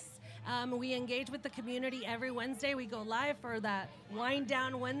 parami.us. We engage with the community every Wednesday. We go live for that Wind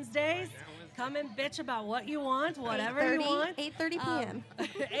Down Wednesdays. Come and bitch about what you want, whatever you want. 8:30 p.m.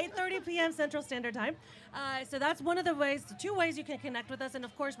 8:30 p.m. Central Standard Time. So that's one of the 2 ways you can connect with us. And,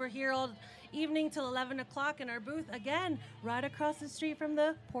 of course, we're here all evening till 11 o'clock in our booth, again, right across the street from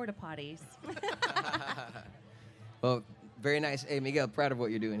the porta potties. Well, very nice. Hey, Miguel, proud of what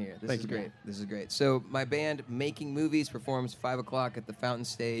you're doing here. This is great. This is great. So my band, Making Movies, performs 5 o'clock at the Fountain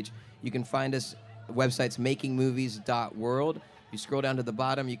Stage. You can find us at websites makingmovies.world. You scroll down to the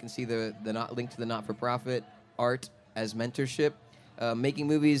bottom, you can see the link to the not-for-profit, art as mentorship. Making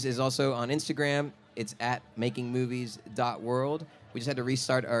Movies is also on Instagram. It's at makingmovies.world. We just had to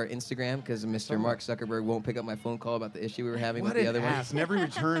restart our Instagram because Mr. Mark Zuckerberg won't pick up my phone call about the issue we were having with the other one. Never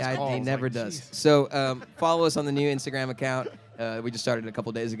returns calls. He never does. So follow us on the new Instagram account. We just started a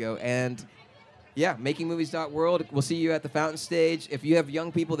couple days ago. And yeah, makingmovies.world. We'll see you at the Fountain Stage. If you have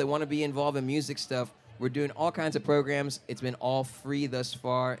young people that want to be involved in music stuff, we're doing all kinds of programs. It's been all free thus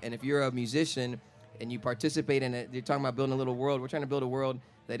far. And if you're a musician and you participate in it, you're talking about building a little world. We're trying to build a world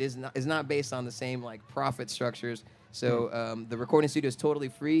that is not based on the same like profit structures. So the recording studio is totally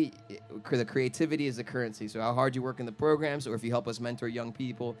free. The creativity is the currency. So how hard you work in the programs, or if you help us mentor young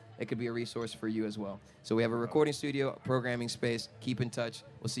people, it could be a resource for you as well. So we have a recording studio, programming space. Keep in touch.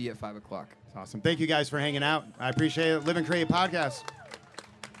 We'll see you at 5 o'clock. That's awesome. Thank you guys for hanging out. I appreciate it. Live and Create podcast.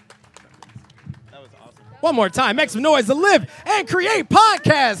 That was awesome. One more time. Make some noise. The Live and Create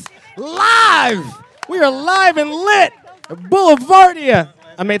podcast live. We are live and lit. Boulevardia.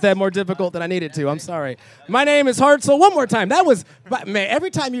 I made that more difficult than I needed to. I'm sorry. My name is Hartzell. One more time. Man, every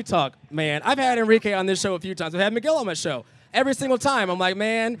time you talk, man, I've had Enrique on this show a few times. I've had Miguel on my show. Every single time, I'm like,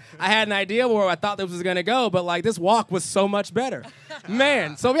 man, I had an idea where I thought this was going to go, but like this walk was so much better.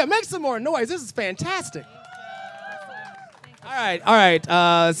 Man, so yeah, make some more noise. This is fantastic. All right.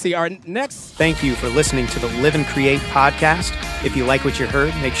 Let's see. Our next. Thank you for listening to the Live and Create podcast. If you like what you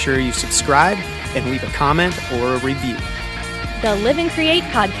heard, make sure you subscribe and leave a comment or a review. The Live and Create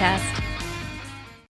podcast.